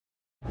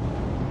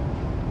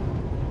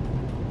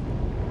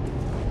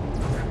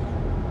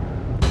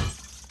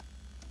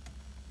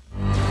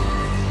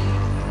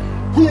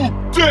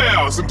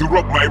does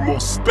interrupt my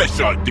most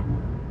special day.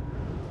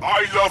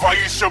 I love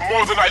Aisha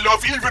more than I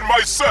love even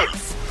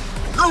myself.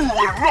 You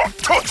will not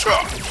touch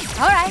her!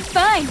 Alright,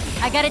 fine.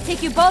 I gotta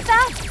take you both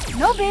out?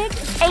 No big.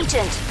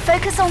 Agent,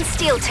 focus on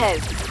Steeltoe.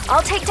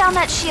 I'll take down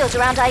that shield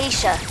around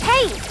Aisha.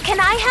 Hey,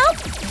 can I help?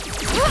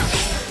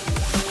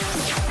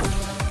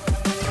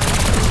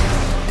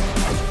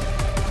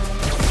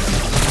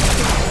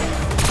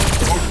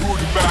 A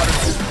good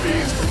marriage is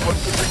based on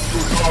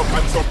unconditional love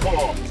and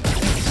support.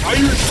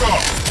 Aisha,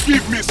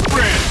 give me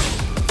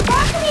strength!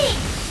 Broccoli!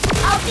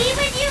 I'll be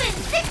with you in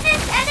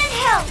sickness and in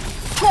health!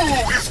 2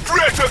 is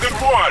greater than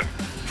 1!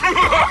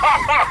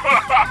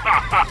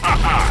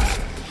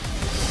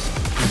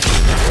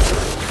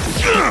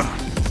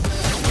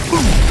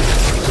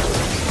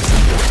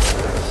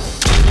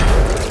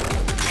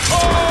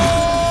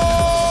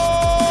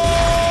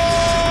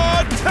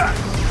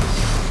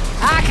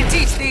 I can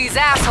teach these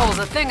assholes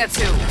a thing or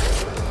two.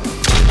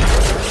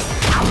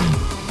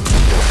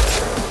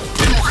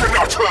 You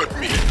cannot hurt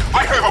me!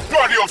 I have a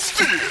body of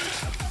steel!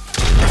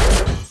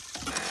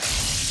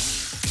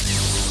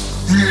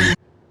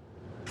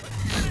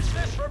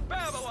 Business for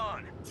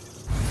Babylon!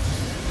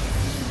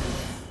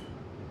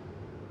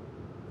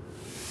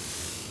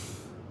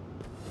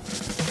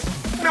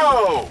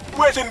 No!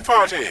 Wedding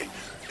party!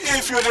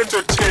 If you'd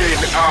entertain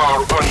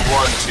our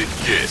unwanted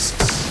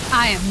guests.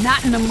 I am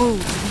not in the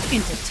mood to be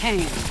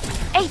entertained.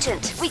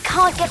 Agent, we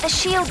can't get the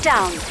shield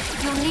down.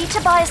 You'll need to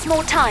buy us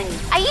more time.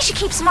 Aisha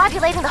keeps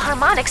modulating the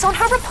harmonics on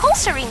her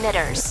repulsor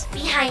emitters.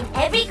 Behind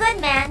every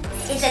good man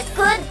is a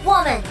good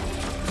woman.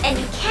 And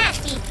you can't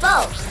be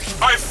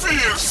both. I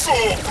feel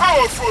so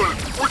powerful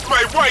with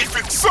my wife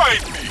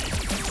inside me!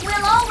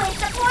 We'll always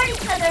support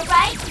each other,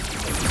 right?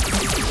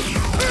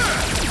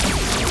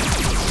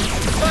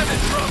 Time to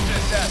drop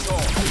this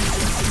asshole!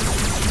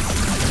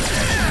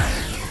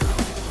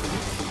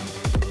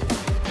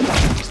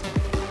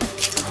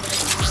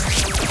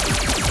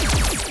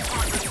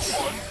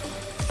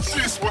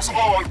 This was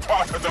all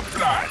part of the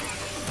plan.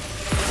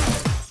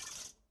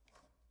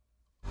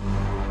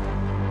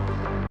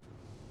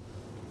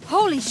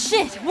 Holy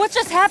shit, what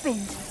just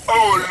happened?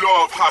 Our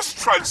love has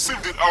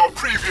transcended our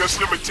previous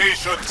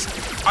limitations.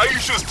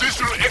 Aisha's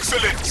digital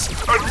excellence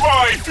and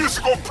my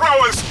physical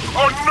prowess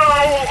are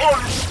now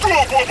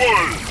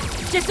unstoppable!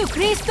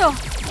 Jesucristo,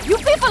 you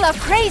people are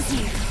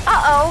crazy.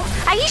 Uh-oh,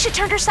 Aisha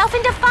turned herself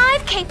into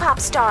 5 K-pop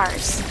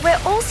stars. We're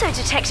also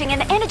detecting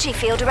an energy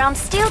field around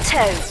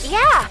Steeltoe.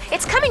 Yeah,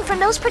 it's coming from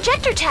those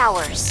projector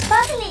towers.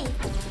 Bubbly,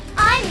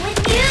 I'm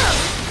with you.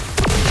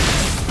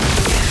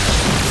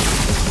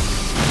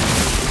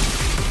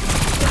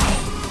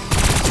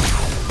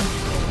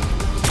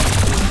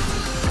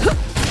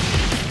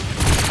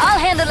 I'll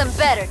handle him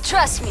better,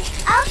 trust me.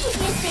 I'll keep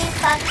you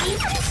safe, Bubbly.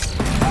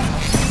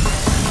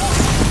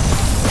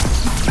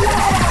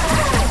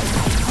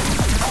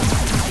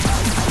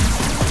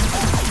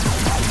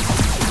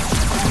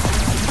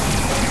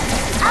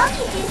 I'll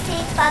keep you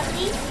safe,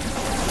 Bubbly.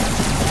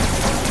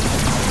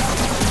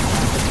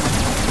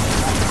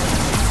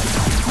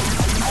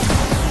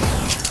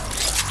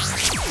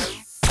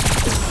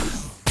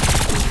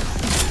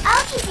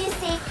 I'll keep you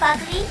safe,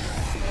 Bubbly.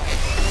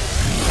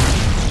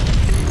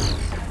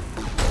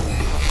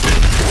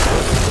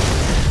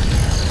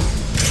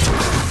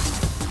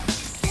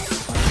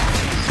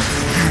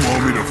 You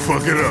want me to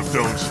fuck it up,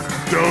 don't you?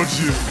 Don't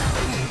you?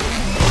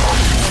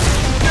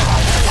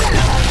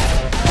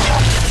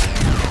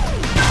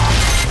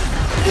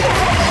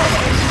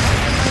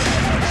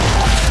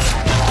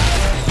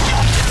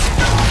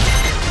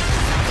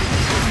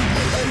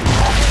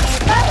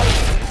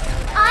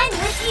 I'm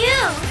with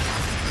you.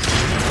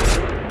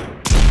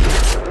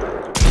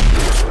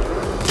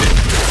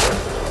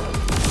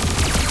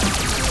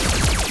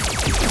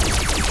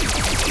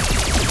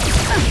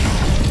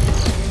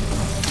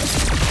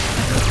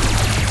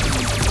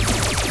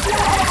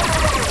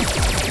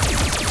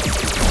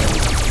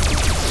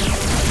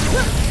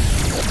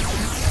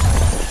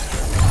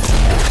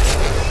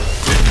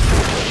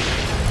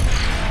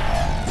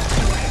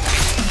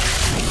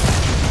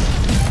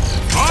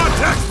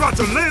 Artek's about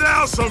to lay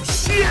down some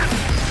shit!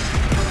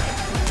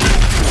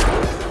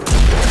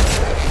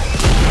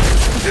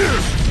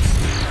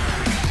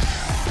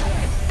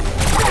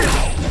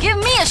 Give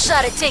me a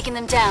shot at taking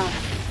them down.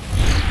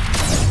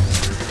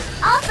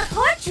 I'll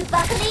support you,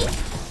 Buckley.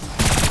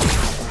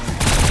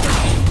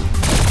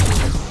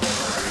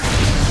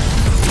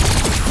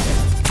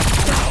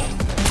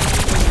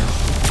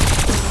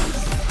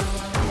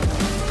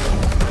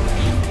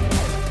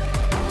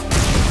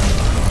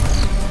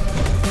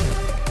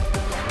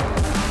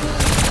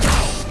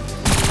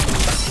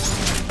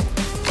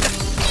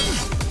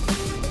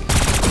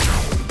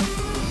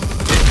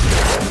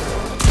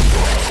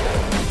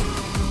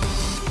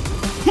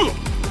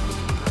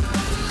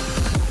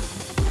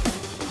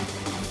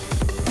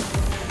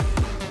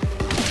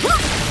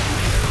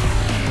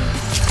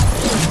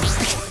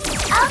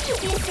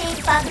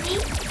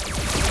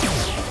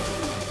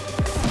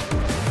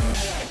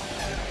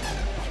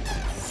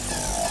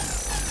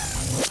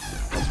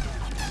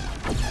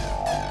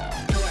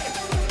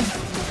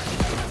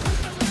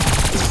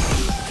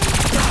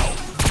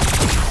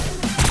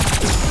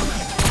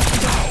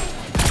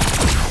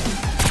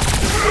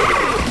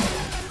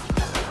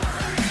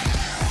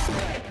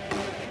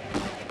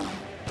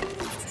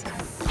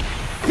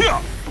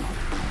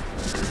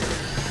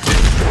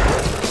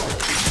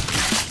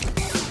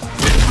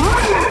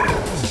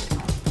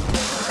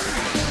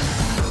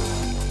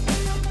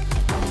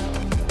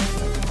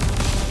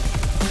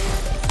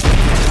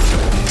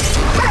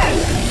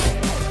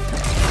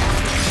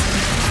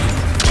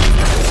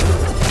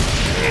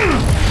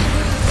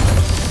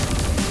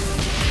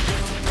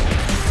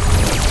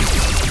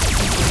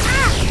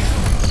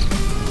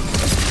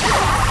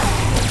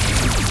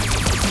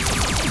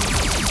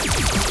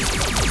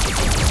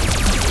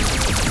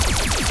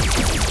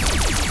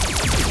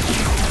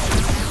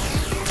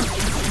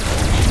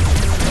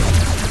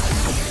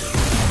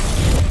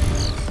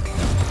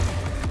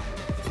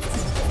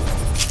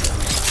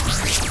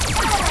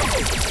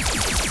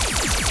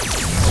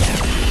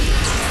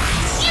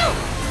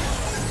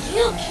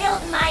 You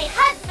killed my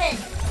husband!